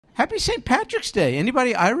Happy St. Patrick's Day.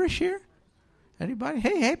 Anybody Irish here? Anybody?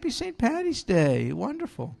 Hey, happy St. Patty's Day.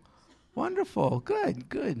 Wonderful. Wonderful. Good,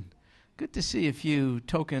 good. Good to see a few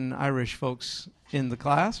token Irish folks in the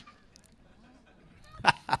class.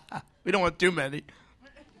 We don't want too many.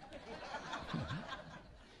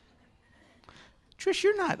 Trish,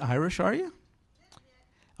 you're not Irish, are you?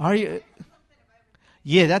 Are you?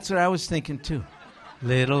 Yeah, that's what I was thinking too.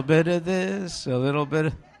 Little bit of this, a little bit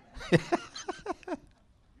of...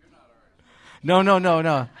 No. I'm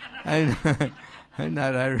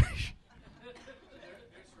not Irish.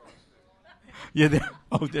 Yeah, there.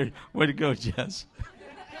 Way to go, Jess.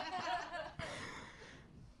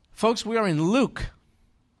 Folks, we are in Luke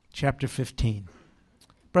chapter 15.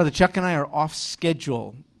 Brother Chuck and I are off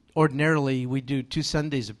schedule. Ordinarily, we do 2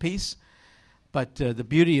 Sundays apiece, but the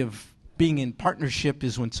beauty of being in partnership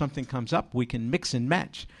is when something comes up, we can mix and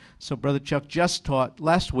match. So Brother Chuck just taught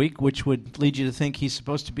last week, which would lead you to think he's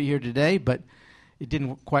supposed to be here today, but it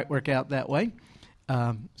didn't quite work out that way.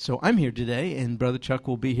 So I'm here today, and Brother Chuck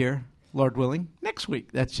will be here, Lord willing, next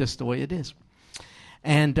week. That's just the way it is.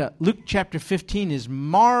 And Luke chapter 15 is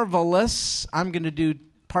marvelous. I'm going to do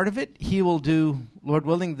part of it. He will do, Lord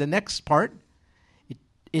willing, the next part.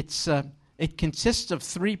 It consists of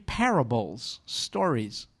 3 parables,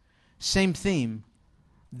 stories. Same theme,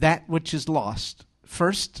 that which is lost.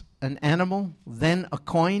 First, an animal, then a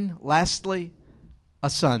coin, lastly, a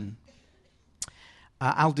son.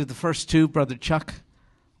 I'll do the first 2. Brother Chuck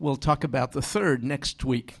will talk about the third next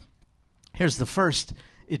week. Here's the first.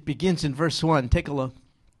 It begins in verse 1. Take a look.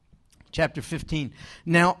 Chapter 15.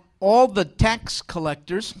 Now, all the tax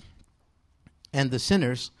collectors and the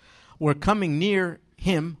sinners were coming near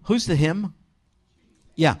him. Who's the him?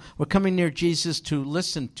 Yeah, we're coming near Jesus to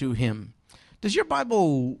listen to him. Does your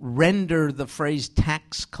Bible render the phrase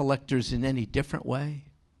tax collectors in any different way?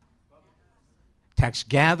 Tax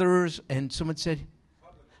gatherers, and someone said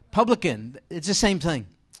publican. It's the same thing.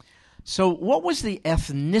 So what was the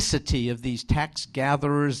ethnicity of these tax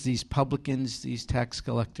gatherers, these publicans, these tax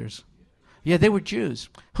collectors? Yeah, they were Jews.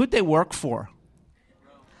 Who'd they work for?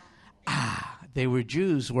 They were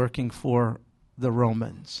Jews working for the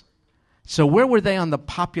Romans. So where were they on the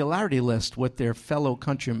popularity list with their fellow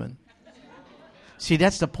countrymen? See,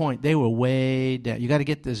 that's the point. They were way down. You got to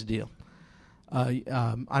get this deal. I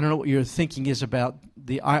don't know what your thinking is about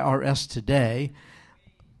the IRS today.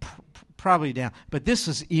 Probably down. But this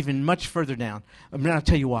is even much further down. I'm going to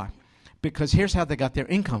tell you why. Because here's how they got their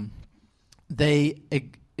income. They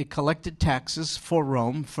collected taxes for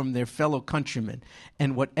Rome from their fellow countrymen.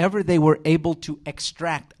 And whatever they were able to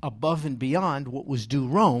extract above and beyond what was due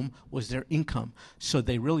Rome was their income. So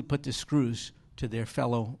they really put the screws to their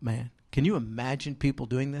fellow man. Can you imagine people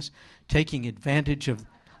doing this? Taking advantage of...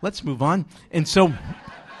 Let's move on. And so...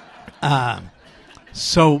 that's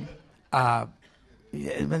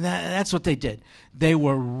what they did. They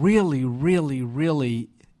were really, really, really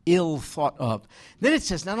ill thought of. Then it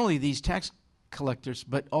says not only these tax collectors,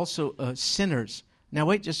 but also sinners. Now,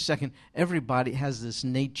 wait just a second. Everybody has this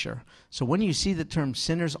nature. So when you see the term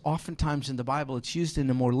sinners, oftentimes in the Bible, it's used in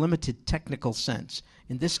a more limited technical sense.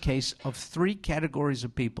 In this case, of 3 categories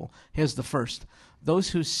of people. Here's the first. Those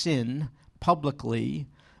who sin publicly,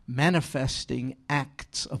 manifesting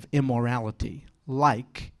acts of immorality,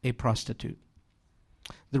 like a prostitute.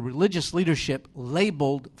 The religious leadership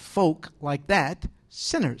labeled folk like that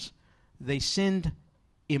sinners. They sinned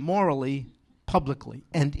immorally publicly,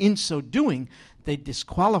 and in so doing, they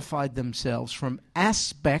disqualified themselves from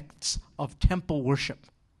aspects of temple worship.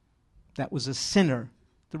 That was a sinner,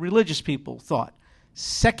 the religious people thought.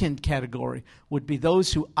 Second category would be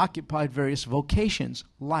those who occupied various vocations,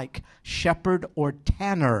 like shepherd or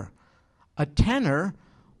tanner. A tanner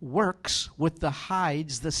works with the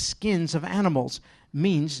hides, the skins of animals,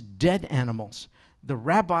 means dead animals. The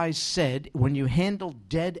rabbis said when you handle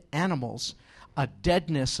dead animals, a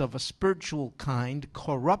deadness of a spiritual kind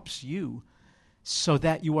corrupts you so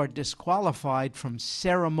that you are disqualified from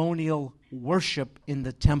ceremonial worship in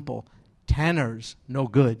the temple. Tanners, no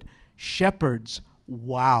good. Shepherds,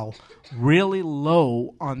 wow, really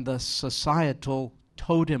low on the societal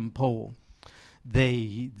totem pole.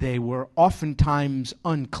 They were oftentimes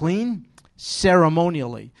unclean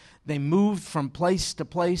ceremonially. They moved from place to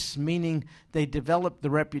place, meaning they developed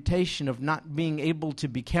the reputation of not being able to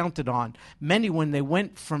be counted on. Many, when they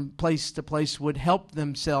went from place to place, would help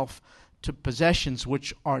themselves to possessions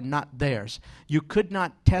which are not theirs. You could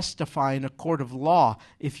not testify in a court of law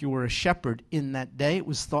if you were a shepherd in that day. It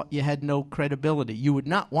was thought you had no credibility. You would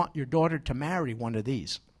not want your daughter to marry one of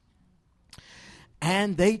these.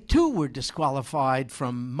 And they too were disqualified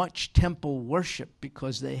from much temple worship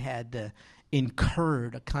because they had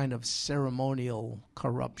incurred a kind of ceremonial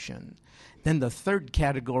corruption. Then the third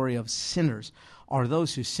category of sinners are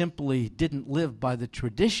those who simply didn't live by the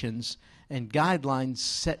traditions and guidelines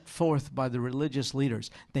set forth by the religious leaders.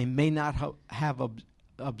 They may not have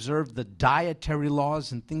observed the dietary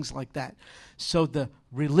laws and things like that. So the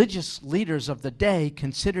religious leaders of the day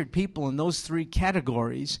considered people in those three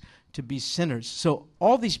categories to be sinners. So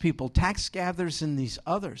all these people, tax gatherers and these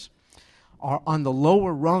others, are on the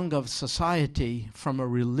lower rung of society from a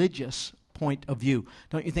religious point of view.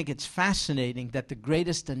 Don't you think it's fascinating that the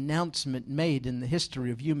greatest announcement made in the history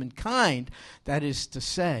of humankind, that is to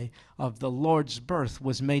say, of the Lord's birth,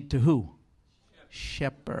 was made to who?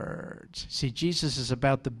 Shepherds. See, Jesus is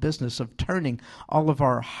about the business of turning all of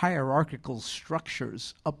our hierarchical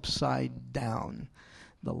structures upside down.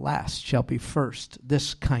 The last shall be first,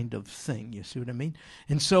 this kind of thing. You see what I mean?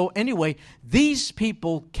 And so anyway, these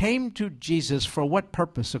people came to Jesus for what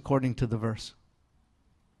purpose, according to the verse?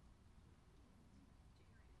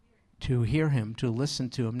 To hear him, to listen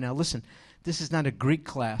to him. Now listen, this is not a Greek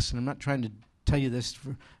class, and I'm not trying to tell you this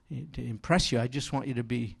to impress you. I just want you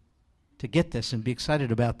to get this and be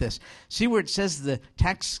excited about this. See where it says the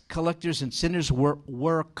tax collectors and sinners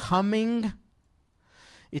were coming?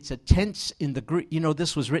 It's a tense in the Greek. You know,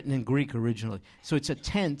 this was written in Greek originally. So it's a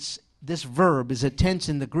tense. This verb is a tense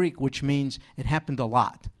in the Greek, which means it happened a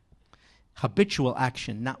lot. Habitual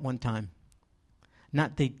action, not one time.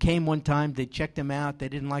 Not they came one time, they checked them out, they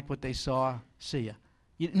didn't like what they saw, see ya.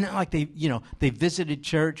 Not like they visited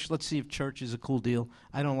church. Let's see if church is a cool deal.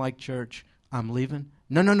 I don't like church, I'm leaving.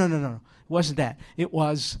 No. It wasn't that. It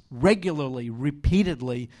was regularly,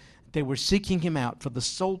 repeatedly, they were seeking him out for the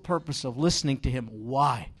sole purpose of listening to him.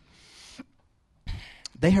 Why?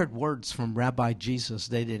 They heard words from Rabbi Jesus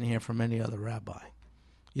they didn't hear from any other rabbi.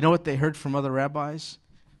 You know what they heard from other rabbis?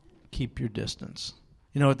 Keep your distance.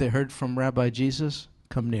 You know what they heard from Rabbi Jesus?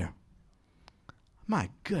 Come near. My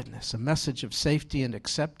goodness, a message of safety and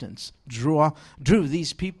acceptance drew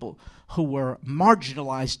these people who were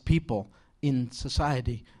marginalized people in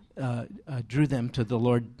society, drew them to the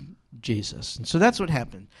Lord Jesus. And so that's what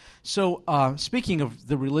happened. So speaking of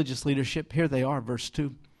the religious leadership, here they are, verse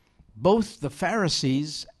 2. Both the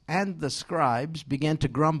Pharisees and the scribes began to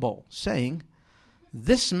grumble, saying,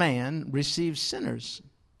 "This man receives sinners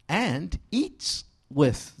and eats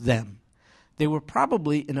with them." They were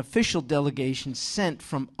probably an official delegation sent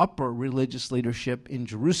from upper religious leadership in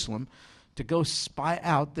Jerusalem to go spy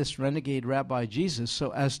out this renegade Rabbi Jesus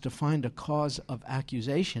so as to find a cause of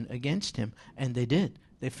accusation against him. And they did.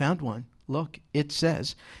 They found one. Look, it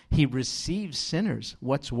says, he receives sinners.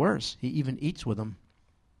 What's worse, he even eats with them.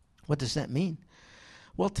 What does that mean?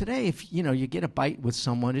 Well, today, if you get a bite with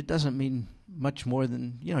someone, it doesn't mean much more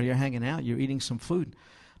than, you're hanging out, you're eating some food.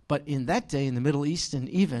 But in that day, in the Middle East, and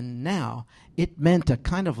even now, it meant a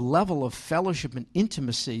kind of level of fellowship and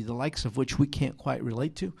intimacy, the likes of which we can't quite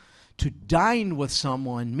relate to. To dine with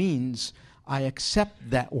someone means I accept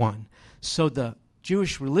that one. So the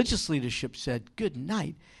Jewish religious leadership said, good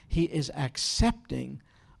night. He is accepting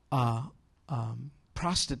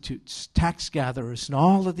prostitutes, tax gatherers, and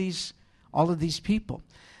all of these people.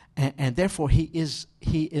 And therefore, he is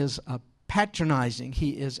patronizing,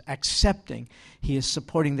 he is accepting, he is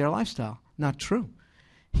supporting their lifestyle. Not true.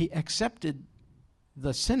 He accepted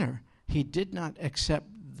the sinner. He did not accept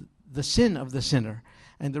the sin of the sinner.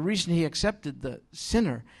 And the reason he accepted the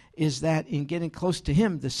sinner is that in getting close to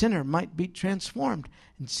him, the sinner might be transformed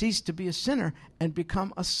and cease to be a sinner and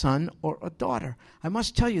become a son or a daughter. I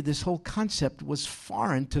must tell you, this whole concept was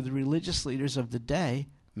foreign to the religious leaders of the day,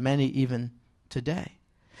 many even today.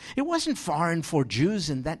 It wasn't foreign for Jews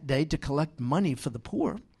in that day to collect money for the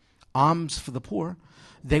poor, alms for the poor.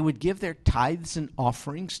 They would give their tithes and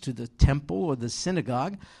offerings to the temple or the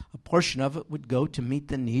synagogue. A portion of it would go to meet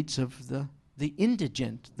the needs of the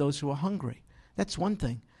indigent, those who are hungry. That's one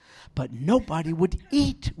thing. But nobody would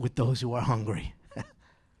eat with those who are hungry.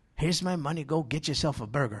 Here's my money, go get yourself a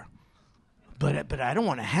burger. But I don't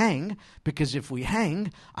want to hang, because if we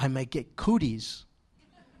hang, I might get cooties.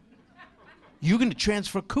 You're going to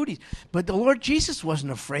transfer cooties. But the Lord Jesus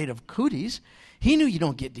wasn't afraid of cooties. He knew you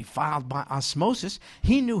don't get defiled by osmosis.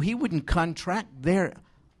 He knew he wouldn't contract their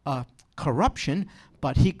corruption,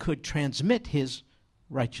 but he could transmit his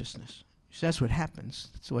righteousness. So that's what happens.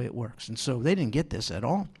 That's the way it works. And so they didn't get this at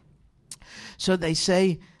all. So they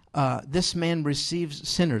say, this man receives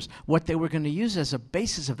sinners. What they were going to use as a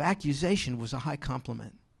basis of accusation was a high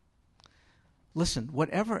compliment. Listen,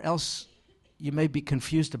 whatever else you may be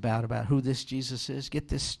confused about who this Jesus is, get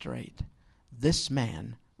this straight. This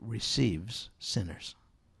man receives sinners.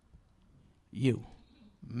 You,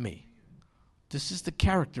 me. This is the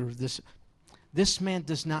character of this. This man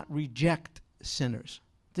does not reject sinners.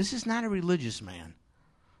 This is not a religious man.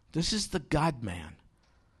 This is the God man.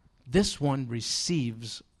 This one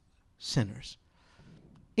receives sinners.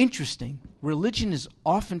 Interesting, religion is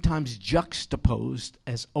oftentimes juxtaposed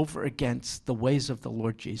as over against the ways of the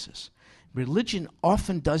Lord Jesus. Religion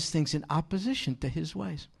often does things in opposition to his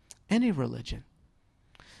ways. Any religion.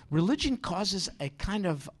 Religion causes a kind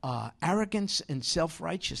of arrogance and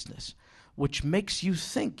self-righteousness, which makes you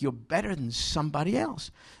think you're better than somebody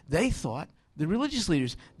else. They thought, the religious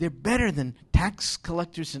leaders, they're better than tax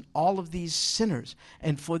collectors and all of these sinners.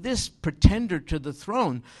 And for this pretender to the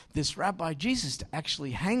throne, this Rabbi Jesus, to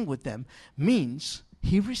actually hang with them means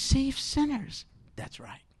he receives sinners. That's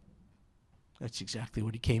right. That's exactly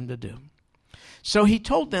what he came to do. So he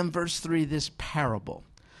told them, verse 3, this parable.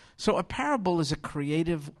 So a parable is a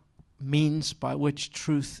creative means by which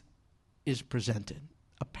truth is presented.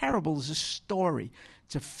 A parable is a story.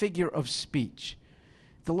 It's a figure of speech.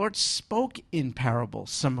 The Lord spoke in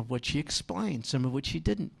parables, some of which he explained, some of which he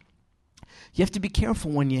didn't. You have to be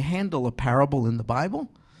careful when you handle a parable in the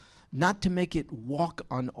Bible, not to make it walk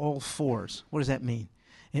on all fours. What does that mean?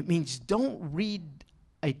 It means don't read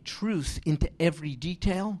a truth into every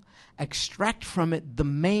detail. Extract from it the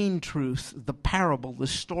main truth, the parable, the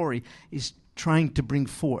story is trying to bring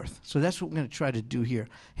forth. So that's what we're going to try to do here.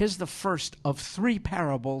 Here's the first of 3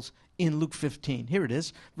 parables in Luke 15. Here it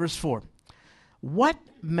is, verse 4. What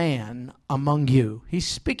man among you, he's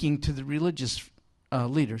speaking to the religious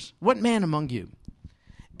leaders, what man among you,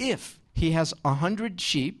 if he has 100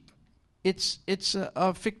 sheep, it's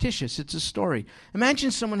fictitious, it's a story. Imagine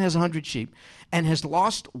someone has 100 sheep and has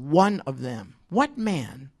lost one of them. What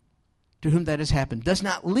man to whom that has happened does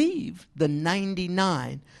not leave the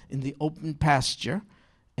 99 in the open pasture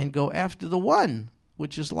and go after the one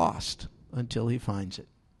which is lost until he finds it?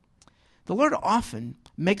 The Lord often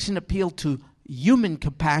makes an appeal to human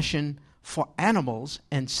compassion for animals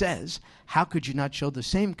and says, how could you not show the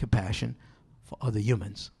same compassion for other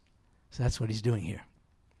humans? So that's what he's doing here.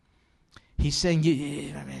 He's saying,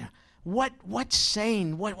 what's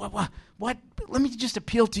sane? What? Let me just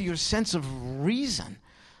appeal to your sense of reason.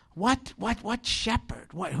 What shepherd?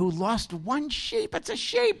 Who lost one sheep? It's a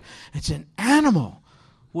sheep. It's an animal.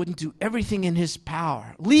 Wouldn't do everything in his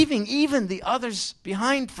power, leaving even the others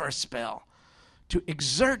behind for a spell, to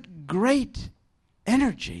exert great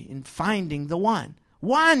energy in finding the one.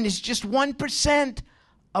 One is just 1%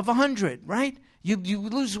 of 100, right? You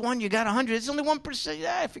lose one, you got 100. It's only 1%.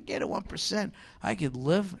 Yeah, forget it, 1%. I could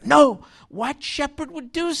live. No, what shepherd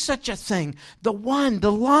would do such a thing? The one,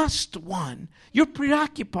 the lost one. You're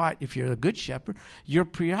preoccupied, if you're a good shepherd, you're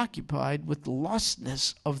preoccupied with the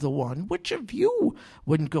lostness of the one. Which of you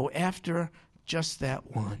wouldn't go after just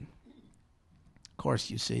that one? Of course,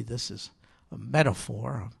 you see, this is a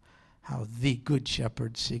metaphor of how the good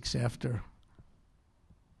shepherd seeks after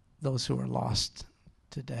those who are lost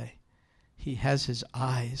today. He has his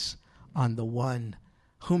eyes on the one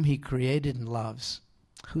whom he created and loves,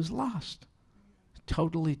 who's lost,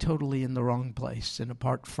 totally in the wrong place and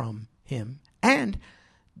apart from him. And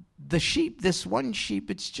the sheep, this one sheep,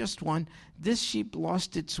 it's just one, this sheep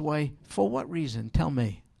lost its way. For what reason? Tell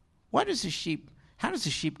me. How does a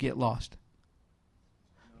sheep get lost?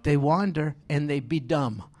 They wander and they be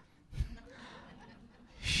dumb.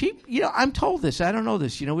 Sheep, I'm told this. I don't know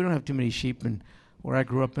this. We don't have too many sheep where I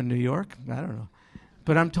grew up in New York. I don't know.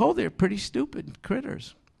 But I'm told they're pretty stupid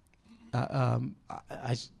critters. I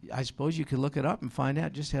suppose you could look it up and find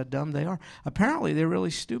out just how dumb they are. Apparently, they're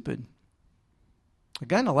really stupid. A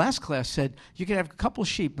guy in the last class said you could have a couple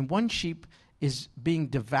sheep, and one sheep is being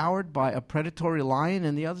devoured by a predatory lion,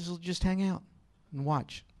 and the others will just hang out and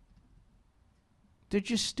watch. They're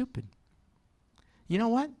just stupid. You know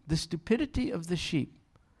what? The stupidity of the sheep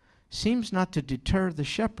seems not to deter the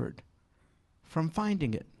shepherd from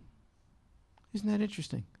finding it. Isn't that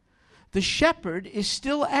interesting? The shepherd is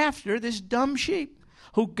still after this dumb sheep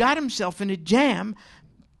who got himself in a jam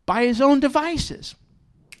by his own devices.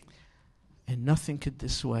 And nothing could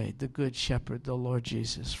dissuade the good shepherd, the Lord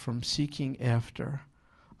Jesus, from seeking after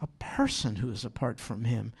a person who is apart from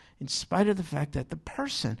him, in spite of the fact that the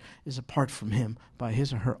person is apart from him by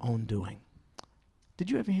his or her own doing. Did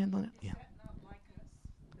you ever handle it? Yeah.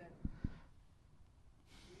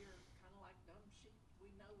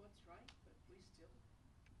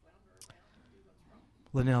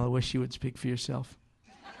 Linnell, I wish you would speak for yourself.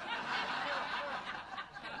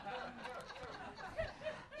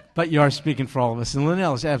 But you are speaking for all of us. And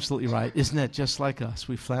Linnell is absolutely right. Isn't that just like us?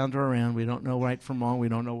 We flounder around. We don't know right from wrong. We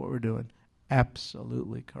don't know what we're doing.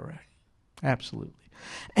 Absolutely correct. Absolutely.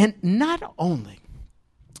 And not only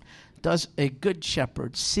does a good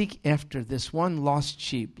shepherd seek after this one lost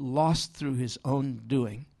sheep, lost through his own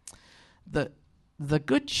doing. The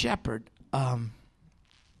good shepherd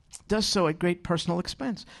does so at great personal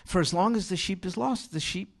expense. For as long as the sheep is lost,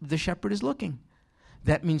 the shepherd is looking.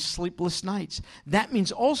 That means sleepless nights. That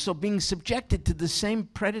means also being subjected to the same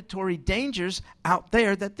predatory dangers out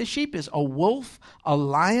there that the sheep is. A wolf, a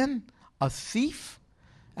lion, a thief,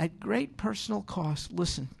 at great personal cost.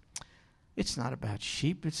 Listen, it's not about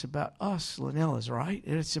sheep. It's about us. Linnell is right.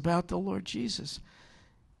 It's about the Lord Jesus.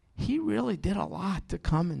 He really did a lot to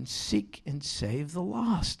come and seek and save the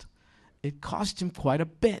lost. It cost him quite a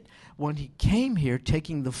bit when he came here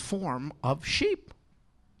taking the form of sheep,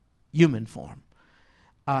 human form.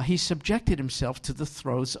 He subjected himself to the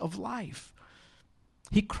throes of life.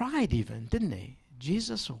 He cried even, didn't he?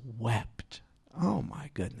 Jesus wept. Oh, my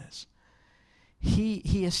goodness.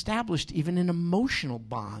 He established even an emotional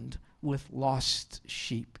bond with lost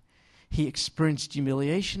sheep. He experienced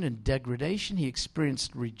humiliation and degradation. He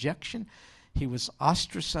experienced rejection. He was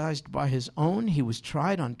ostracized by his own. He was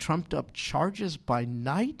tried on trumped-up charges by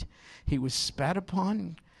night. He was spat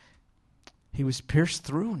upon. He was pierced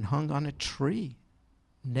through and hung on a tree,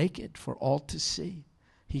 naked for all to see.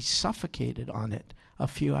 He suffocated on it a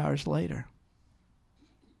few hours later.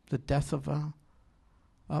 The death of a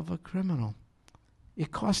criminal.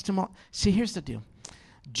 It cost him all. See, here's the deal.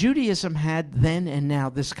 Judaism had then and now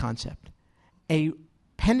this concept. A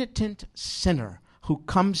penitent sinner who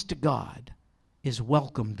comes to God is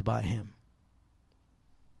welcomed by him.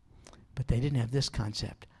 But they didn't have this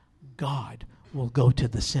concept. God will go to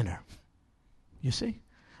the sinner. You see?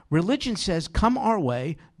 Religion says, come our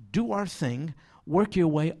way, do our thing, work your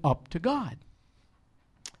way up to God.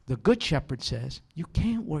 The Good Shepherd says, you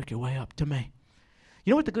can't work your way up to me.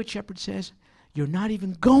 You know what the Good Shepherd says? You're not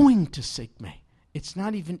even going to seek me. It's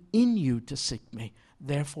not even in you to seek me.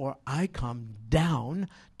 Therefore, I come down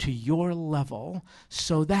to your level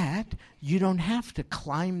so that you don't have to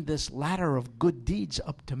climb this ladder of good deeds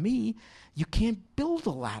up to me. You can't build a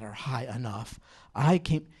ladder high enough.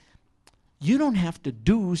 You don't have to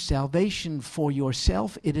do salvation for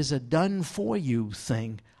yourself. It is a done for you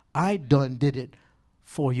thing. I done did it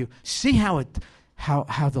for you. See how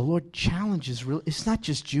the Lord challenges. It's not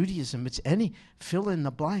just Judaism. It's any fill in the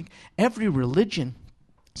blank. Every religion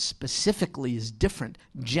specifically is different.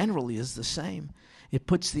 Generally is the same. It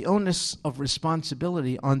puts the onus of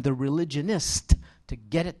responsibility on the religionist to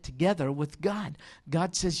get it together with God.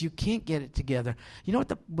 God says you can't get it together. You know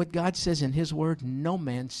what God says in his word? No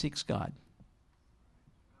man seeks God.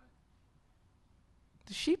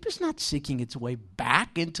 The sheep is not seeking its way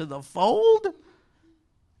back into the fold.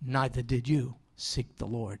 Neither did you seek the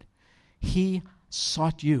Lord. He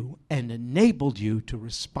sought you and enabled you to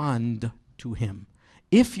respond to him.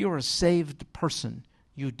 If you're a saved person,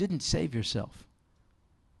 you didn't save yourself.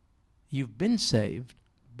 You've been saved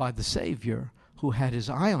by the Savior who had his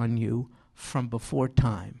eye on you from before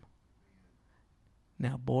time.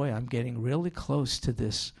 Now, boy, I'm getting really close to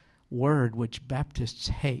this word which Baptists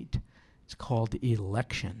hate. It's called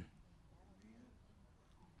election.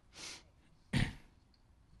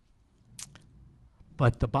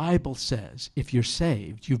 But the Bible says if you're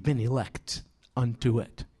saved, you've been elect unto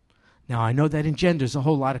it. Now, I know that engenders a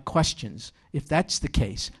whole lot of questions. If that's the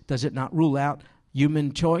case, does it not rule out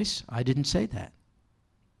human choice? I didn't say that.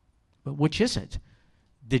 But which is it?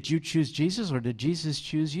 Did you choose Jesus or did Jesus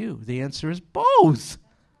choose you? The answer is both.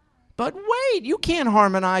 But wait, you can't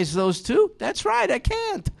harmonize those two. That's right, I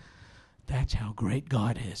can't. That's how great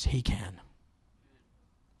God is. He can.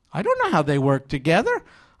 I don't know how they work together.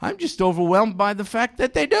 I'm just overwhelmed by the fact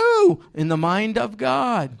that they do in the mind of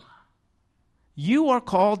God. You are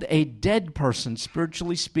called a dead person,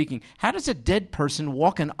 spiritually speaking. How does a dead person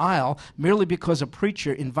walk an aisle merely because a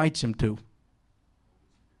preacher invites him to?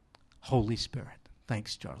 Holy Spirit.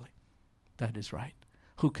 Thanks, Charlie. That is right.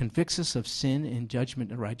 Who convicts us of sin and judgment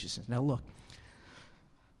and righteousness. Now look,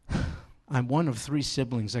 I'm one of 3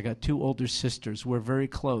 siblings. I got 2 older sisters. We're very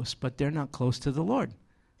close, but they're not close to the Lord.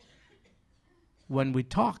 When we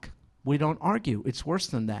talk, we don't argue. It's worse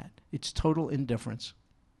than that. It's total indifference.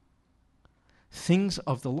 Things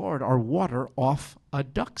of the Lord are water off a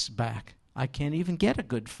duck's back. I can't even get a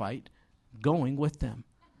good fight going with them.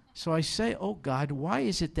 So I say, oh God, why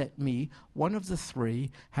is it that me, one of the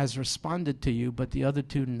 3, has responded to you, but the other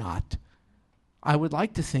 2 not? I would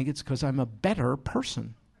like to think it's because I'm a better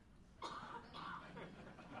person.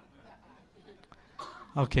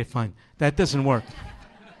 Okay, fine. That doesn't work.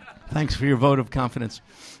 Thanks for your vote of confidence.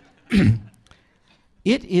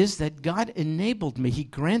 It is that God enabled me. He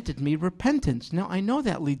granted me repentance. Now, I know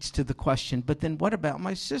that leads to the question, but then what about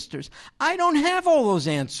my sisters? I don't have all those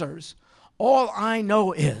answers. All I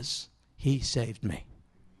know is he saved me.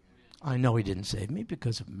 I know he didn't save me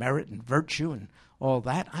because of merit and virtue and all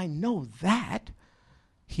that. I know that.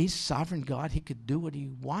 He's sovereign God. He could do what he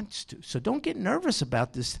wants to. So don't get nervous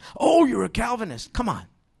about this. Oh, you're a Calvinist. Come on.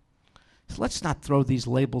 So let's not throw these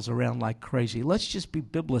labels around like crazy. Let's just be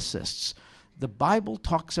biblicists. The Bible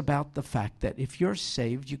talks about the fact that if you're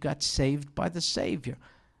saved, you got saved by the Savior.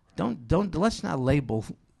 Let's not label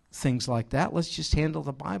things like that. Let's just handle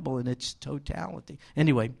the Bible in its totality.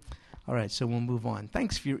 Anyway, all right, so we'll move on.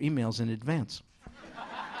 Thanks for your emails in advance.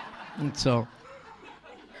 And so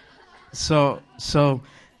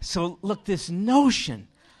look, this notion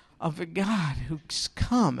of a God who's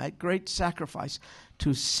come at great sacrifice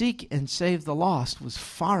to seek and save the lost was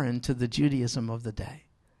foreign to the Judaism of the day.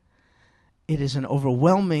 It is an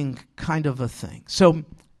overwhelming kind of a thing. So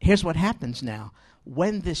here's what happens now.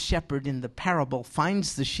 When this shepherd in the parable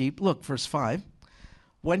finds the sheep, look, verse 5,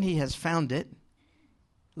 when he has found it,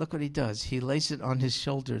 look what he does. He lays it on his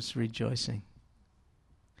shoulders, rejoicing.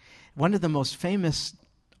 One of the most famous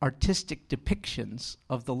artistic depictions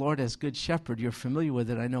of the Lord as Good Shepherd, you're familiar with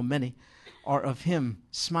it, I know many, are of him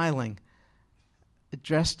smiling,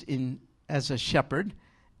 dressed as a shepherd,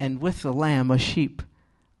 and with the lamb, a sheep,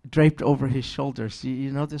 draped over his shoulders.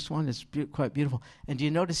 You know this one? It's quite beautiful. And do you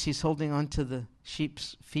notice he's holding on to the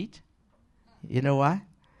sheep's feet? You know why?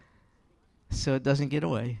 So it doesn't get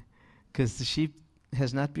away, because the sheep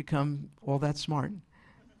has not become all that smart,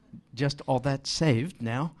 just all that saved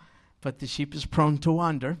now, but the sheep is prone to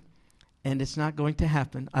wander, and it's not going to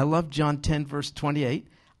happen. I love John 10, verse 28.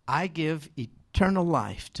 I give eternal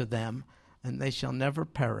life to them, and they shall never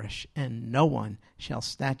perish, and no one shall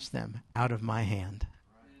snatch them out of my hand.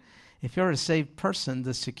 If you're a saved person,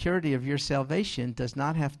 the security of your salvation does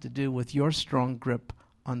not have to do with your strong grip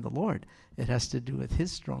on the Lord. It has to do with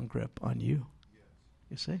his strong grip on you.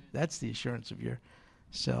 You see? That's the assurance of your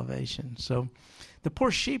salvation. So the poor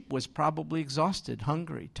sheep was probably exhausted,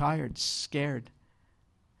 hungry, tired, scared.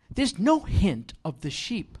 There's no hint of the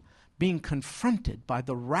sheep being confronted by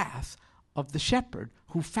the wrath of the shepherd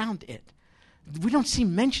who found it. We don't see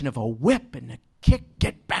mention of a whip and a kick,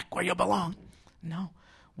 get back where you belong. No.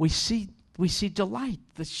 We see delight.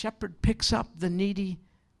 The shepherd picks up the needy,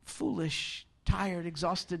 foolish, tired,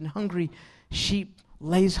 exhausted, and hungry sheep,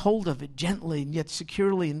 lays hold of it gently and yet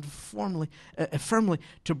securely and firmly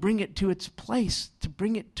to bring it to its place, to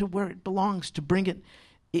bring it to where it belongs, to bring it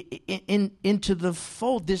into the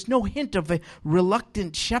fold. There's no hint of a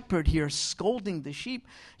reluctant shepherd here scolding the sheep.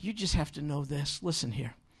 You just have to know this. Listen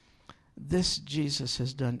here. This Jesus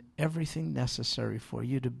has done everything necessary for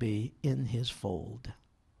you to be in his fold.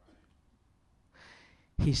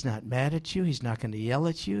 He's not mad at you. He's not going to yell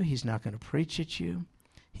at you. He's not going to preach at you.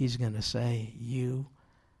 He's going to say, you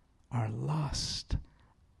are lost.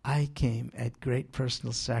 I came at great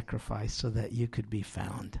personal sacrifice so that you could be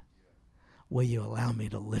found. Will you allow me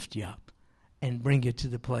to lift you up and bring you to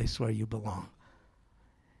the place where you belong?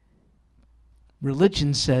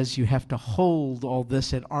 Religion says you have to hold all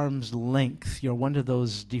this at arm's length. You're one of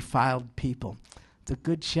those defiled people. The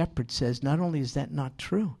Good Shepherd says, not only is that not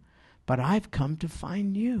true, but I've come to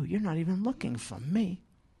find you. You're not even looking for me.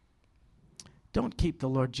 Don't keep the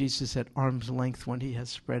Lord Jesus at arm's length when he has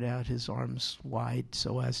spread out his arms wide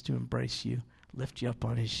so as to embrace you, lift you up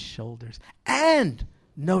on his shoulders. And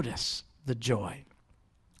notice the joy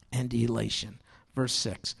and elation. Verse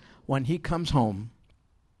 6, when he comes home,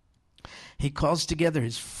 he calls together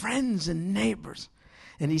his friends and neighbors,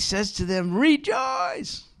 and he says to them,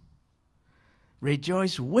 rejoice!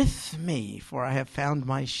 Rejoice with me, for I have found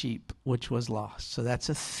my sheep which was lost. So that's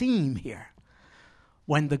a theme here.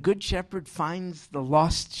 When the Good Shepherd finds the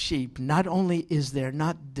lost sheep, not only is there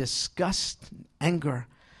not disgust, anger,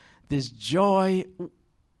 there's joy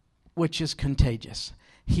which is contagious.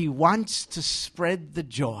 He wants to spread the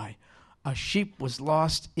joy. A sheep was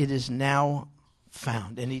lost, it is now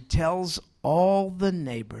found. And he tells all the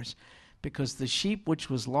neighbors, because the sheep which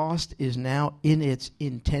was lost is now in its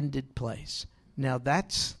intended place. Now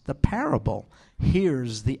that's the parable.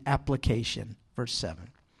 Here's the application. Verse 7.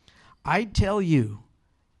 I tell you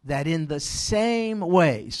that in the same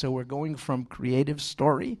way, so we're going from creative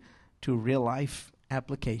story to real life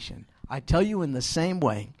application. I tell you in the same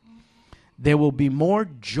way, there will be more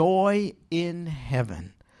joy in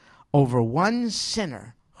heaven over one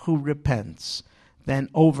sinner who repents than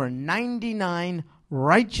over 99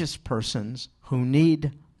 righteous persons who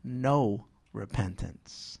need no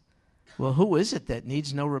repentance. Well, who is it that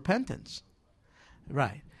needs no repentance?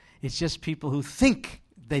 Right. It's just people who think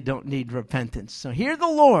they don't need repentance. So here the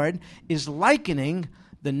Lord is likening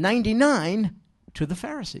the 99 to the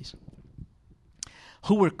Pharisees,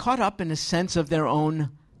 who were caught up in a sense of their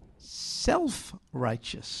own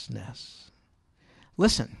self-righteousness.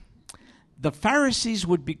 Listen, the Pharisees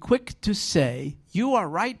would be quick to say, "You are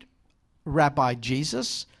right, Rabbi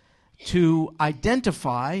Jesus, to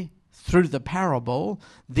identify through the parable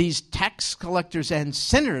these tax collectors and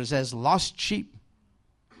sinners as lost sheep."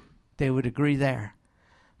 They would agree there.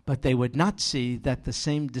 But they would not see that the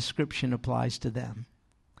same description applies to them.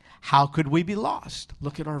 How could we be lost?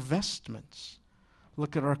 Look at our vestments.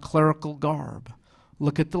 Look at our clerical garb.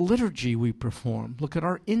 Look at the liturgy we perform. Look at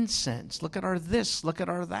our incense. Look at our this. Look at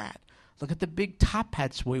our that. Look at the big top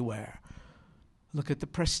hats we wear. Look at the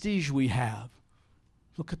prestige we have.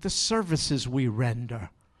 Look at the services we render.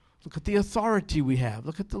 Look at the authority we have.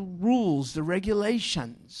 Look at the rules, the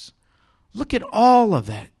regulations. Look at all of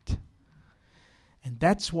it. And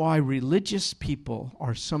that's why religious people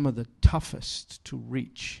are some of the toughest to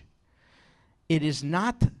reach. It is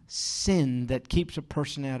not sin that keeps a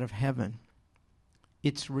person out of heaven.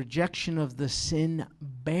 It's rejection of the sin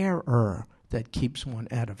bearer that keeps one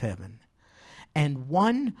out of heaven. And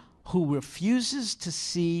one who refuses to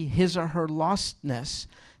see his or her lostness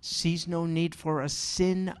sees no need for a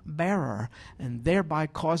sin bearer, and thereby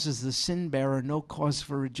causes the sin bearer no cause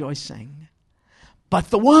for rejoicing. But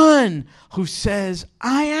the one who says,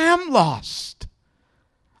 "I am lost.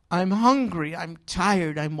 I'm hungry. I'm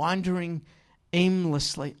tired. I'm wandering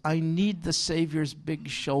aimlessly. I need the Savior's big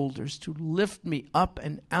shoulders to lift me up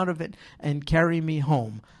and out of it and carry me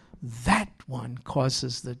home." That one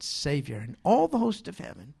causes the Savior and all the host of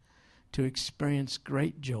heaven to experience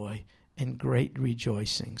great joy and great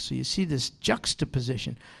rejoicing. So you see this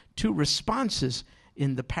juxtaposition, two responses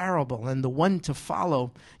in the parable, and the one to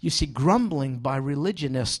follow, you see grumbling by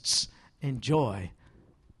religionists and joy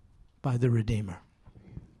by the Redeemer.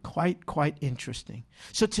 Quite interesting.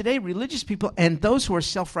 So today, religious people and those who are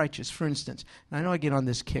self-righteous, for instance, and I know I get on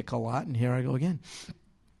this kick a lot, and here I go again.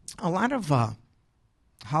 A lot of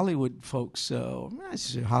Hollywood folks, I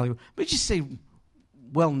say Hollywood, but just say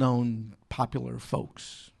well-known, popular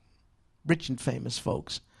folks, rich and famous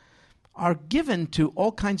folks, are given to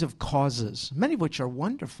all kinds of causes, many of which are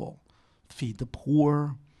wonderful. Feed the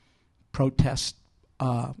poor, protest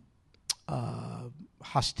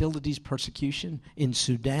hostilities, persecution in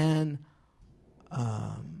Sudan,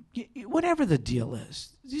 whatever the deal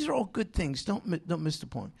is. These are all good things. Don't miss the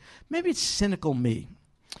point. Maybe it's cynical me,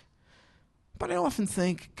 but I often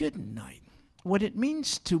think, good night. What it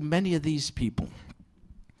means to many of these people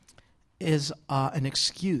is an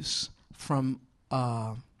excuse from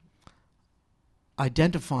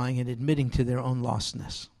identifying and admitting to their own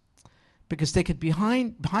lostness. Because they could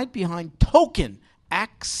hide behind token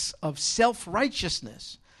acts of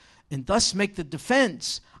self-righteousness and thus make the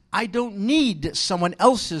defense, I don't need someone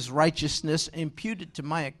else's righteousness imputed to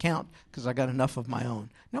my account because I got enough of my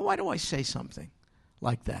own. Now, why do I say something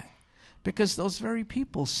like that? Because those very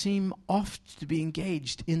people seem oft to be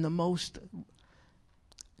engaged in the most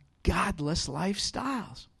godless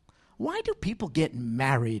lifestyles. Why do people get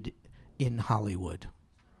married in Hollywood?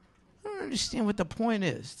 I don't understand what the point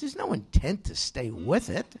is. There's no intent to stay with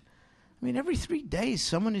it. I mean, every 3 days,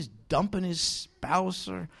 someone is dumping his spouse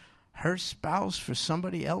or her spouse for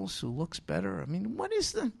somebody else who looks better. I mean, why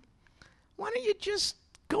don't you just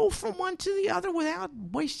go from one to the other without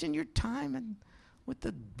wasting your time and with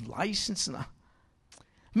the license? And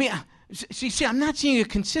see, I'm not seeing a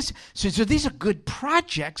consistent. So these are good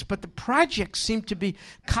projects, but the projects seem to be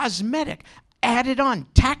cosmetic, added on,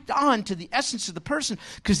 tacked on to the essence of the person,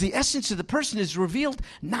 because the essence of the person is revealed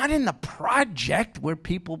not in the project where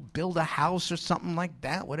people build a house or something like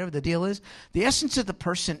that, whatever the deal is. The essence of the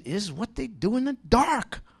person is what they do in the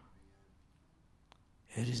dark.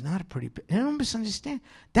 It is not a pretty. I don't misunderstand.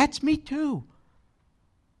 That's me too.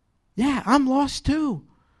 Yeah, I'm lost too.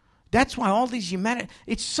 That's why all these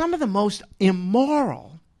it's some of the most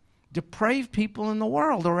immoral, depraved people in the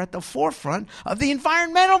world are at the forefront of the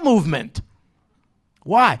environmental movement.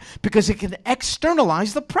 Why? Because it can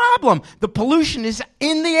externalize the problem. The pollution is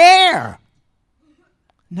in the air.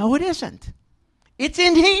 No, it isn't. It's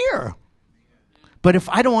in here. But if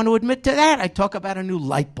I don't want to admit to that, I talk about a new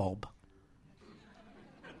light bulb.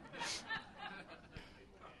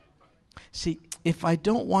 See, if I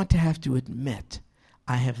don't want to have to admit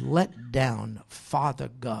I have let down Father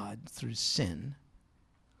God through sin,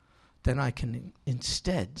 then I can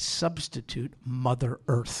instead substitute Mother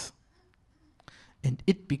Earth. And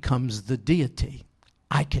it becomes the deity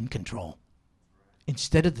I can control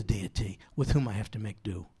instead of the deity with whom I have to make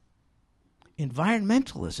do.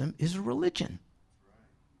 Environmentalism is a religion.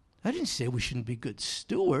 I didn't say we shouldn't be good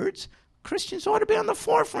stewards. Christians ought to be on the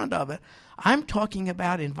forefront of it. I'm talking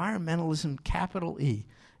about environmentalism, capital E.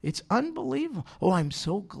 It's unbelievable. Oh, I'm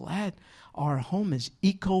so glad our home is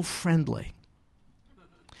eco-friendly.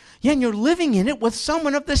 Yeah, and you're living in it with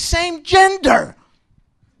someone of the same gender.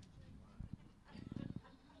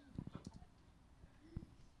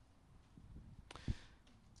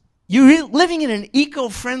 You're living in an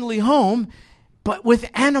eco-friendly home, but with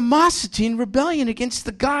animosity and rebellion against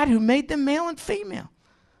the God who made them male and female.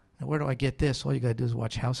 Now, where do I get this? All you got to do is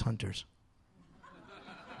watch House Hunters.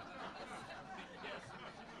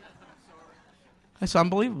 That's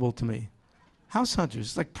unbelievable to me. House Hunters,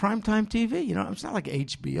 it's like primetime TV. You know, it's not like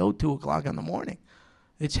HBO, 2 o'clock in the morning.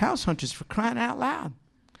 It's House Hunters, for crying out loud.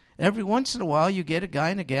 Every once in a while, you get a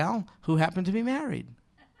guy and a gal who happen to be married.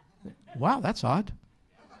 Wow, that's odd.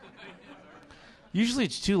 Usually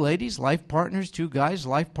it's 2 ladies, life partners, 2 guys,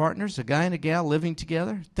 life partners, a guy and a gal living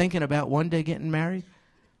together, thinking about one day getting married.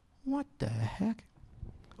 What the heck?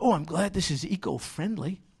 Oh, I'm glad this is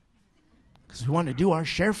eco-friendly because we want to do our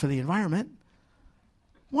share for the environment.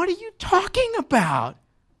 What are you talking about?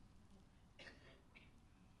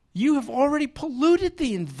 You have already polluted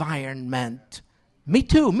the environment. Me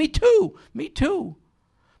too, me too, me too.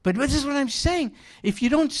 But this is what I'm saying. If you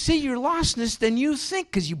don't see your lostness, then you think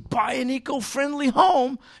because you buy an eco-friendly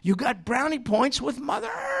home, you got brownie points with Mother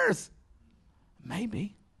Earth.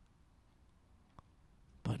 Maybe.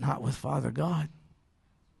 But not with Father God.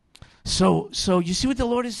 So you see what the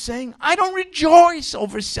Lord is saying? I don't rejoice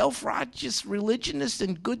over self-righteous religionists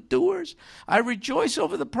and good doers. I rejoice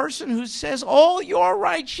over the person who says, all your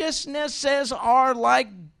righteousnesses are like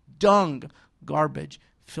dung, garbage,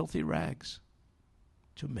 filthy rags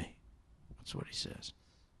to me. That's what he says.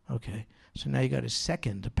 Okay, so now you got a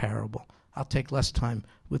second parable. I'll take less time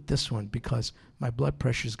with this one because my blood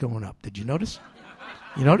pressure is going up. Did you notice?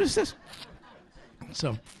 You notice this?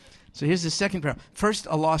 So here's the second parable. First,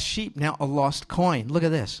 a lost sheep, now a lost coin. Look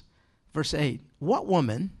at this. Verse 8. What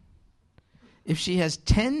woman, if she has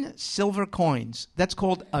 10 silver coins, that's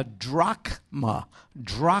called a drachma.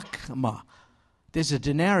 Drachma. There's a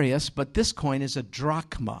denarius, but this coin is a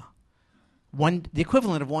drachma. The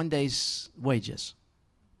equivalent of 1 day's wages.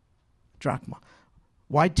 Drachma.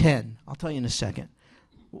 Why 10? I'll tell you in a second.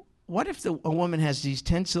 What if a woman has these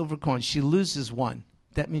 10 silver coins? She loses 1.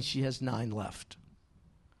 That means she has 9 left.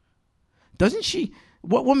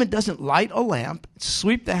 What woman doesn't light a lamp,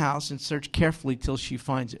 sweep the house, and search carefully till she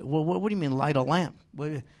finds it? Well, what do you mean light a lamp?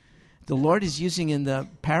 The Lord is using in the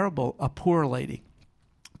parable a poor lady.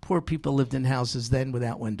 Poor people lived in houses then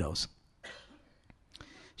without windows.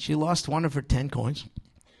 She lost 1 of her 10 coins.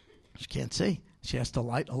 She can't see. She has to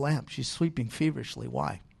light a lamp. She's sweeping feverishly.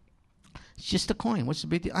 Why? It's just a coin. What's the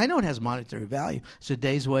big deal? I know it has monetary value. It's a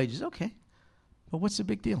day's wages. Okay. But what's the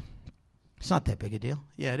big deal? It's not that big a deal.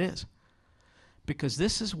 Yeah, it is. Because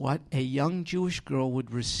this is what a young Jewish girl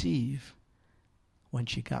would receive when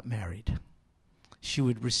she got married. She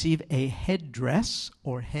would receive a headdress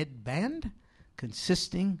or headband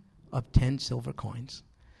consisting of 10 silver coins.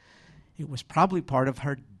 It was probably part of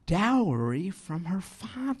her dowry from her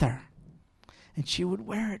father. And she would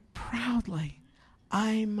wear it proudly.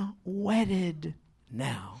 I'm wedded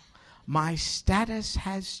now. My status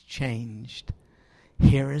has changed.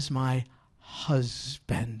 Here is my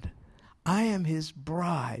husband. I am his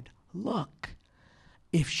bride. Look,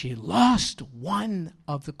 if she lost 1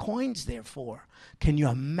 of the coins, therefore, can you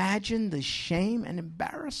imagine the shame and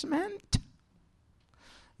embarrassment?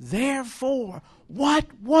 Therefore,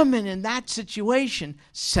 what woman in that situation,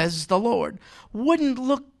 says the Lord, wouldn't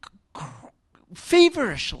look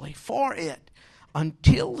feverishly for it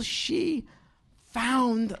until she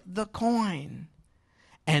found the coin?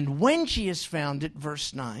 And when she has found it,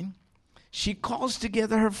 verse 9, she calls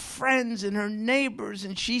together her friends and her neighbors,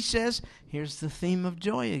 and she says, here's the theme of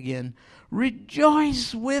joy again,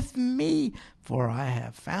 rejoice with me, for I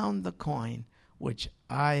have found the coin which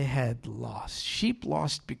I had lost. Sheep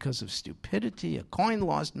lost because of stupidity, a coin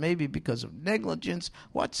lost maybe because of negligence.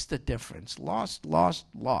 What's the difference? Lost, lost,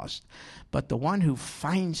 lost. But the one who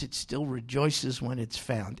finds it still rejoices when it's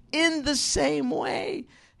found. In the same way,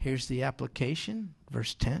 here's the application,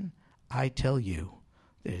 verse 10, I tell you,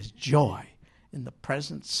 there's joy in the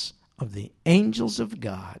presence of the angels of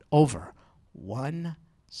God over one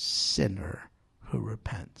sinner who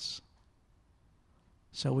repents.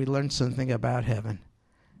 So we learned something about heaven.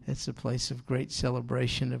 It's a place of great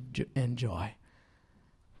celebration and joy,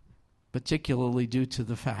 particularly due to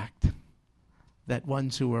the fact that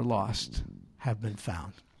ones who are lost have been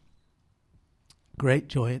found. Great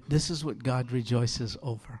joy. This is what God rejoices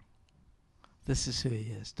over. This is who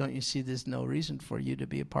he is. Don't you see there's no reason for you to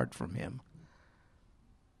be apart from him?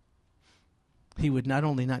 He would not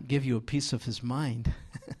only not give you a piece of his mind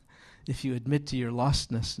if you admit to your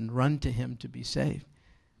lostness and run to him to be saved.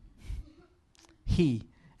 He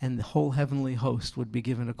and the whole heavenly host would be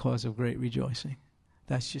given a cause of great rejoicing.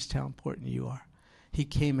 That's just how important you are. He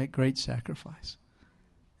came at great sacrifice.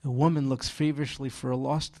 A woman looks feverishly for a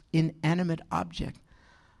lost, inanimate object.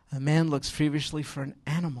 A man looks feverishly for an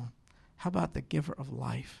animal. How about the giver of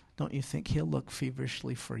life? Don't you think he'll look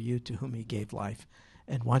feverishly for you to whom he gave life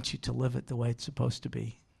and wants you to live it the way it's supposed to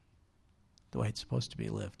be? The way it's supposed to be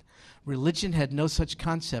lived. Religion had no such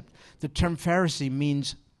concept. The term Pharisee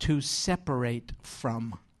means to separate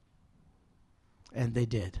from. And they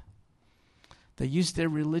did. They used their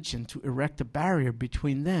religion to erect a barrier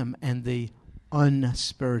between them and the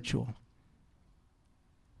unspiritual.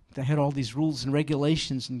 They had all these rules and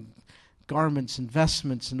regulations and garments and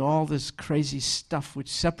vestments and all this crazy stuff which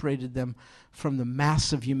separated them from the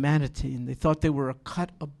mass of humanity. And they thought they were a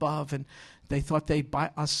cut above, and they thought they,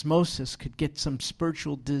 by osmosis, could get some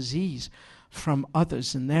spiritual disease from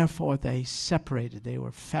others, and therefore they separated. They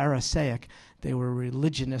were Pharisaic. They were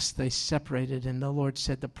religionists. They separated, and the Lord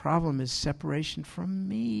said, the problem is separation from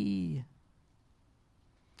me.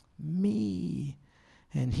 Me.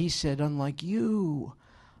 And he said, unlike you,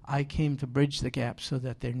 I came to bridge the gap so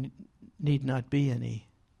that there need not be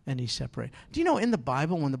any separate. Do you know in the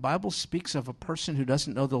Bible, when the Bible speaks of a person who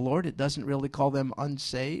doesn't know the Lord, it doesn't really call them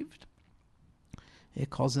unsaved.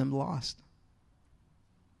 It calls them lost.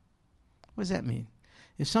 What does that mean?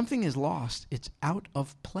 If something is lost, it's out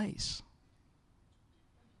of place.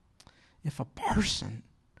 If a person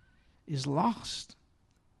is lost,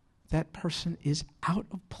 that person is out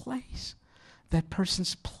of place. That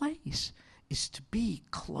person's place is to be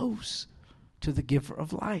close to the giver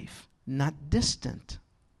of life, not distant.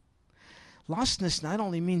 Lostness not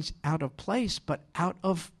only means out of place, but out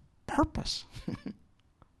of purpose.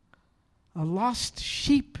 A lost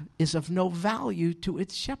sheep is of no value to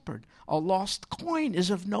its shepherd. A lost coin is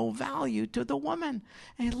of no value to the woman.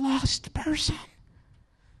 A lost person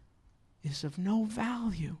is of no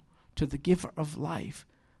value to the giver of life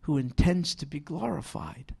who intends to be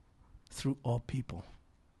glorified through all people.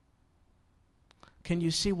 Can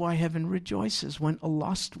you see why heaven rejoices when a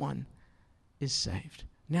lost one is saved?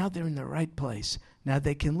 Now they're in the right place. Now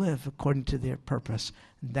they can live according to their purpose.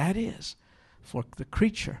 And that is for the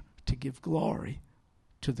creature to give glory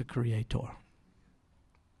to the Creator.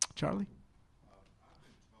 Charlie? I've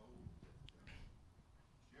been told that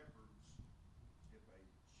shepherds, if a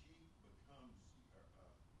sheep becomes a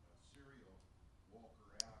serial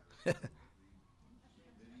walker outer, that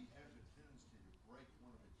he has a tendency to break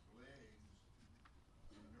one of its legs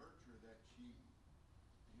and nurture that sheep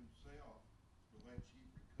himself till that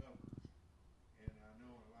sheep recovers. And I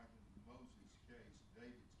know, like in Moses' case,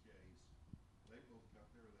 David's case, they both got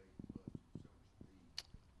their legs busted, so to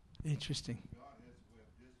speak. Interesting. God has a way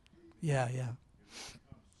of disciplining. Yeah. It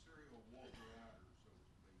becomes serial walker outer, so to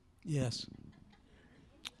speak. Yes.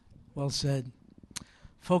 Well said.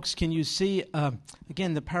 Folks, can you see,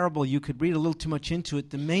 again, the parable, you could read a little too much into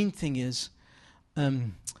it. The main thing is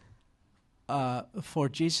for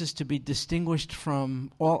Jesus to be distinguished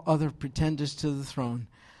from all other pretenders to the throne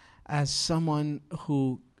as someone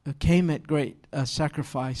who came at great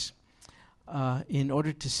sacrifice in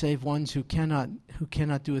order to save ones who cannot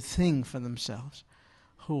do a thing for themselves,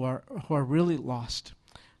 who are really lost,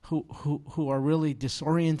 who are really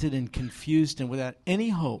disoriented and confused and without any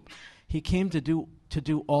hope. He came to do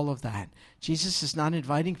all of that. Jesus is not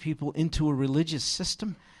inviting people into a religious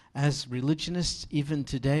system, as religionists even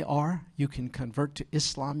today are. You can convert to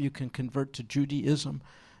Islam, you can convert to Judaism,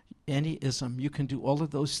 any ism. You can do all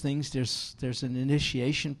of those things. There's an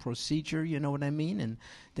initiation procedure, you know what I mean? And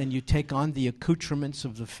then you take on the accoutrements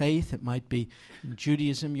of the faith. It might be in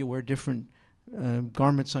Judaism, you wear different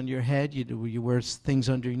garments on your head, you wear things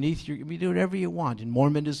underneath, you do whatever you want. In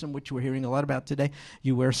Mormonism, which we're hearing a lot about today,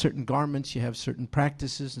 you wear certain garments, you have certain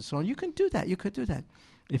practices and so on. You can do that. You could do that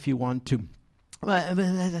if you want to. But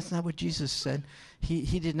that's not what Jesus said.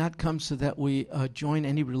 He did not come so that we join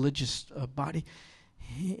any religious body.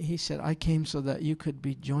 He said, I came so that you could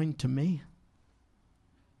be joined to me.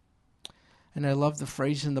 And I love the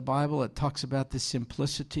phrase in the Bible that talks about the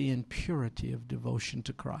simplicity and purity of devotion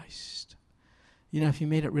to Christ. You know, if you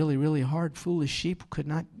made it really, really hard, foolish sheep could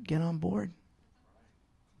not get on board.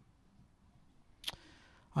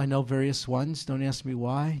 I know various ones, don't ask me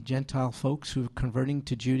why, Gentile folks who are converting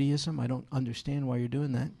to Judaism. I don't understand why you're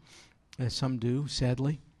doing that. Some do,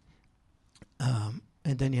 sadly.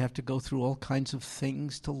 And then you have to go through all kinds of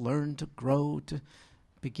things to learn, to grow, to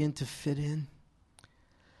begin to fit in.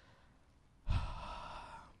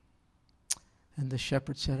 And the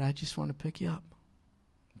shepherd said, I just want to pick you up.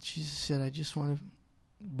 Jesus said,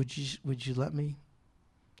 would you let me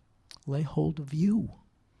lay hold of you?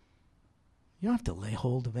 You don't have to lay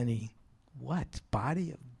hold of any, body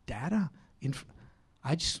of data?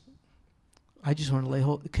 I just want to lay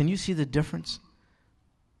hold. Can you see the difference?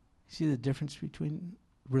 See the difference between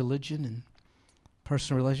religion and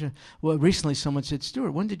personal relationship? Well, recently someone said,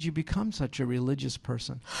 Stuart, when did you become such a religious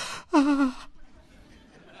person?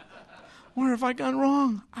 Where have I gone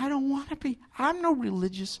wrong? I don't want to be. I'm no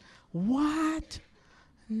religious. What?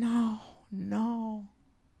 No.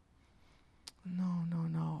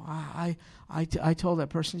 I told that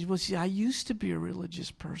person, well, see, I used to be a religious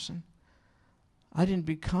person. I didn't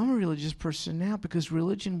become a religious person now because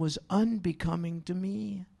religion was unbecoming to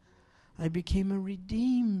me. I became a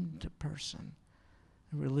redeemed person.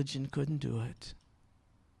 Religion couldn't do it.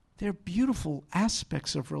 There are beautiful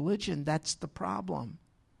aspects of religion. That's the problem.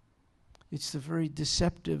 It's the very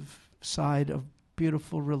deceptive side of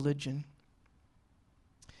beautiful religion.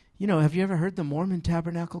 You know, have you ever heard the Mormon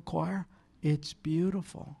Tabernacle Choir? It's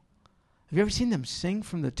beautiful. Have you ever seen them sing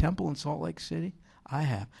from the temple in Salt Lake City? I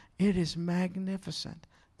have. It is magnificent.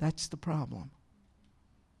 That's the problem.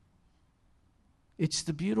 It's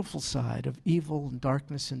the beautiful side of evil and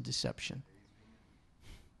darkness and deception.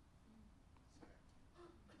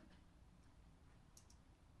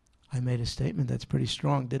 I made a statement that's pretty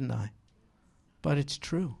strong, didn't I? But it's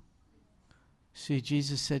true. See,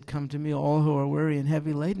 Jesus said, come to me, all who are weary and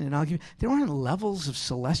heavy laden, and I'll give you. There aren't levels of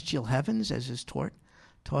celestial heavens as is taught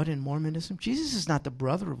in Mormonism. Jesus is not the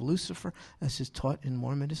brother of Lucifer as is taught in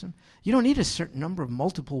Mormonism. You don't need a certain number of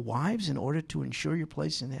multiple wives in order to ensure your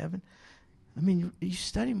place in heaven. I mean, you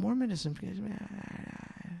study Mormonism.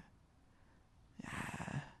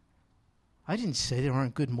 I didn't say there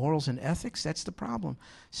aren't good morals and ethics. That's the problem.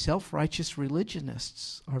 Self-righteous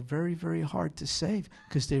religionists are very, very hard to save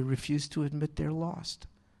because they refuse to admit they're lost.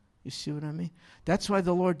 You see what I mean? That's why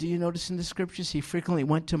the Lord, do you notice in the scriptures, he frequently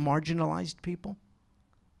went to marginalized people?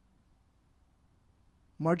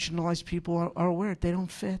 Marginalized people are aware they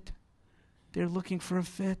don't fit. They're looking for a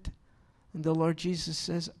fit. And the Lord Jesus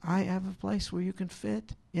says, I have a place where you can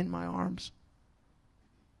fit in my arms.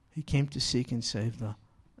 He came to seek and save the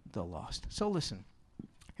lost. So listen,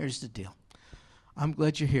 here's the deal. I'm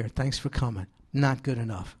glad you're here. Thanks for coming. Not good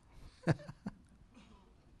enough.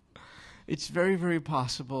 It's very, very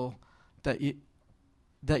possible that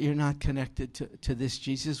you're not connected to this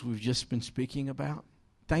Jesus we've just been speaking about.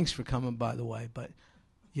 Thanks for coming, by the way, but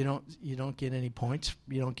you don't get any points.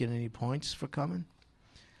 You don't get any points for coming.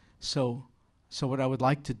 So what I would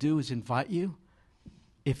like to do is invite you,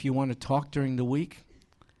 if you want to talk during the week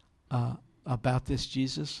about this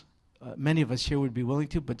Jesus. Many of us here would be willing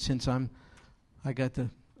to, but since I'm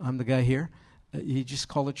the guy here, you just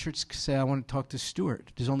call the church, say I want to talk to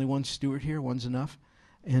Stuart. There's only one Stuart here, one's enough,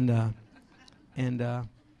 and I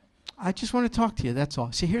just want to talk to you. That's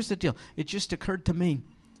all. See, here's the deal. It just occurred to me.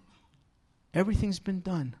 Everything's been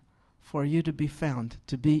done for you to be found,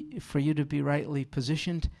 for you to be rightly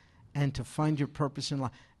positioned, and to find your purpose in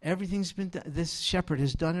life. Everything's been done. This shepherd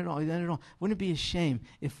has done it all. He's done it all. Wouldn't it be a shame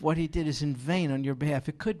if what he did is in vain on your behalf?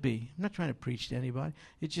 It could be. I'm not trying to preach to anybody.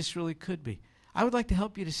 It just really could be. I would like to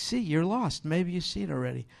help you to see you're lost. Maybe you see it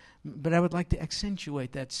already. But I would like to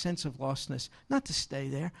accentuate that sense of lostness, not to stay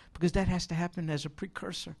there, because that has to happen as a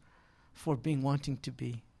precursor for wanting to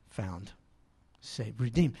be found, saved,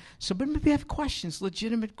 redeemed. So, but maybe I have questions,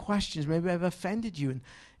 legitimate questions. Maybe I've offended you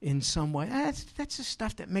in some way. That's the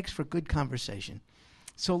stuff that makes for good conversation.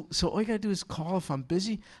 So all you got to do is call. If I'm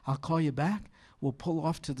busy, I'll call you back. We'll pull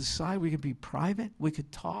off to the side. We could be private. We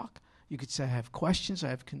could talk. You could say, I have questions. I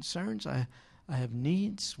have concerns. I have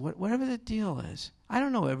needs. Whatever the deal is. I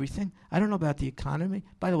don't know everything. I don't know about the economy.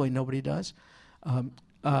 By the way, nobody does,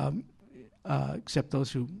 except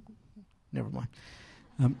those who. Never mind.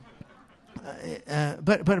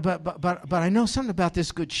 But I know something about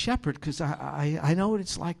this good shepherd because I know what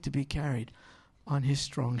it's like to be carried on his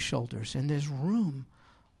strong shoulders, and there's room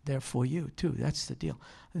there for you too. That's the deal.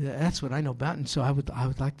 That's what I know about, and so I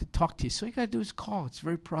would like to talk to you. So all you got to do is call. It's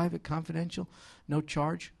very private, confidential, no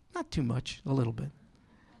charge, not too much, a little bit,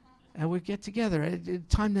 and we get together at a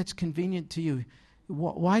time that's convenient to you.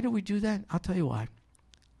 Why do we do that? I'll tell you why.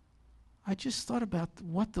 I just thought about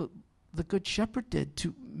what the good shepherd did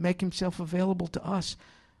to make himself available to us.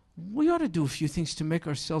 We ought to do a few things to make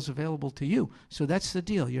ourselves available to you. So that's the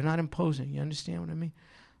deal. You're not imposing. You understand what I mean?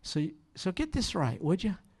 So get this right, would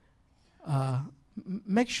you?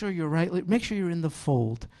 Make sure you're right. Make sure you're in the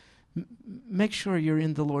fold. Make sure you're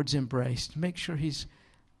in the Lord's embrace. Make sure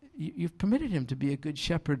you've permitted him to be a good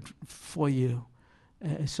shepherd for you.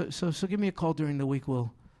 So give me a call during the week.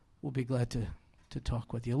 We'll be glad to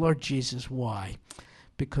talk with you. Lord Jesus, why?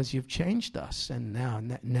 Because you've changed us, and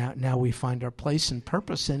now we find our place and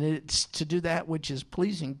purpose, and it's to do that which is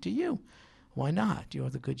pleasing to you. Why not? You're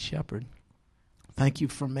the good shepherd. Thank you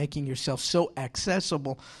for making yourself so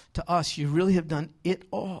accessible to us. You really have done it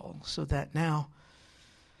all, so that now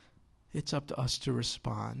it's up to us to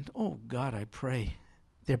respond. Oh, God, I pray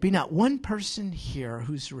there be not one person here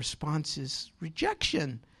whose response is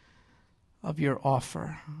rejection of your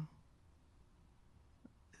offer.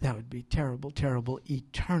 That would be terrible, terrible,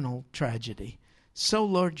 eternal tragedy. So,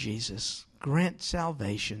 Lord Jesus, grant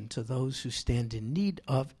salvation to those who stand in need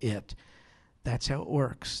of it. That's how it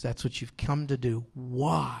works. That's what you've come to do.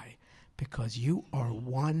 Why? Because you are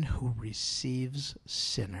one who receives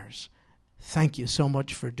sinners. Thank you so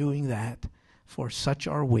much for doing that, for such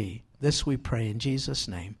are we. This we pray in Jesus'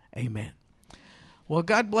 name. Amen. Well,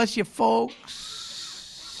 God bless you, folks.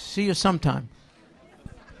 See you sometime.